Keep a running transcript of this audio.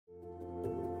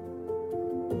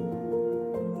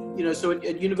So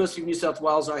at University of New South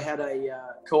Wales, I had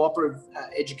a cooperative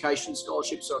education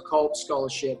scholarship, so a co-op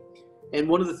scholarship. And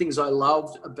one of the things I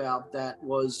loved about that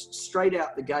was straight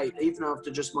out the gate, even after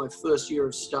just my first year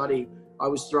of study, I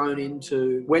was thrown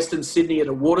into Western Sydney at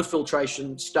a water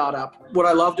filtration startup. What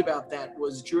I loved about that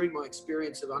was during my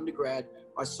experience of undergrad,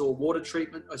 I saw water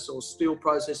treatment, I saw steel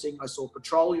processing, I saw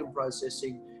petroleum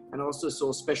processing, and I also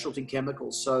saw specialty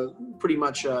chemicals. So pretty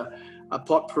much a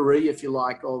potpourri, if you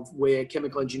like, of where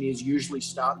chemical engineers usually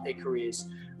start their careers.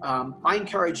 I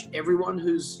encourage everyone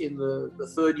who's in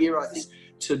the third year, I think,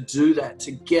 to do that,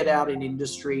 to get out in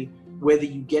industry, whether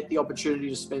you get the opportunity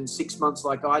to spend 6 months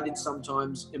like I did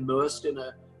sometimes immersed in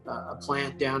a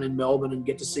plant down in Melbourne and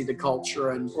get to see the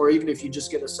culture, or even if you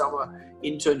just get a summer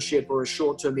internship or a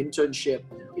short-term internship.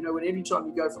 And any time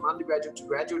you go from undergraduate to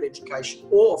graduate education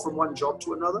or from one job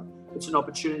to another, it's an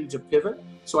opportunity to pivot.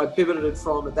 So I pivoted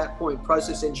from, at that point,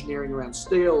 process engineering around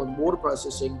steel and water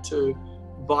processing to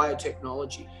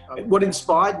biotechnology. What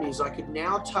inspired me is I could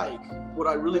now take what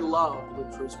I really loved,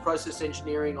 which was process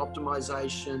engineering,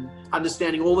 optimization,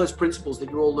 understanding all those principles that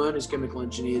you all learn as chemical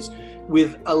engineers,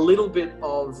 with a little bit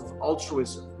of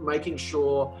altruism, making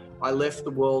sure I left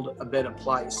the world a better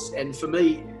place. And for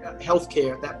me,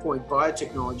 healthcare at that point,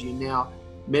 biotechnology, and now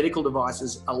medical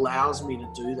devices allows me to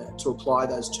do that, to apply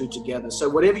those two together. So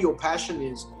whatever your passion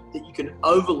is that you can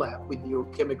overlap with your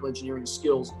chemical engineering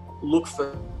skills, look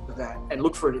for that and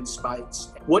look for it in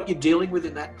spades. What you're dealing with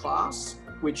in that class,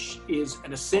 which is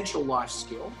an essential life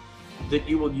skill that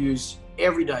you will use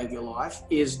every day of your life,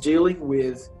 is dealing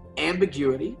with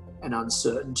ambiguity and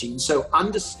uncertainty. And so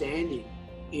understanding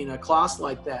in a class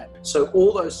like that, so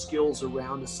all those skills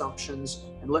around assumptions,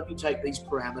 and let me take these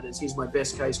parameters, here's my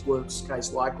best case, worst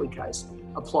case, likely case,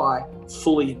 apply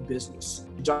fully in business.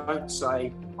 Don't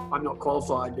say, I'm not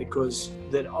qualified because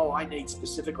I need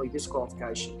specifically this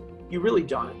qualification. You really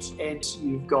don't. And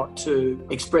you've got to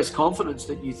express confidence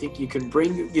that you think you can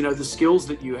bring, the skills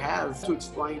that you have to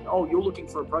explain, you're looking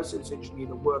for a process engineer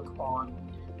to work on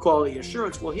quality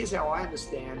assurance. Well, here's how I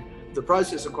understand the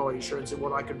process of quality assurance and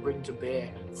what I can bring to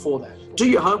bear for that. Do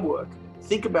your homework,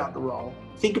 think about the role,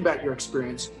 think about your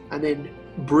experience, and then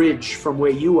bridge from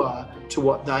where you are to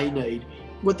what they need.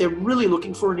 What they're really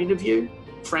looking for in an interview,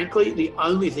 frankly, the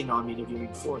only thing I'm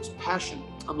interviewing for is passion.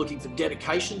 I'm looking for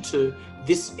dedication to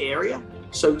this area.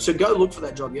 So go look for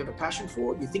that job you have a passion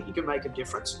for, you think you can make a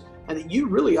difference, and that you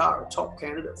really are a top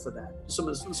candidate for that. Some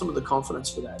of the confidence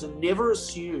for that. And never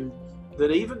assume that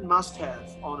even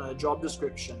must-have on a job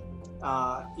description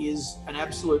is an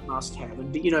absolute must-have.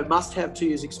 And must-have 2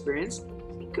 years experience.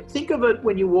 Think of it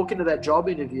when you walk into that job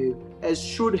interview as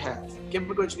should have.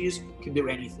 Chemical engineers can do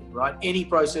anything, right? Any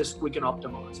process we can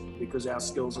optimize because our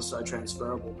skills are so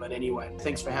transferable. But anyway,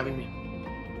 thanks for having me.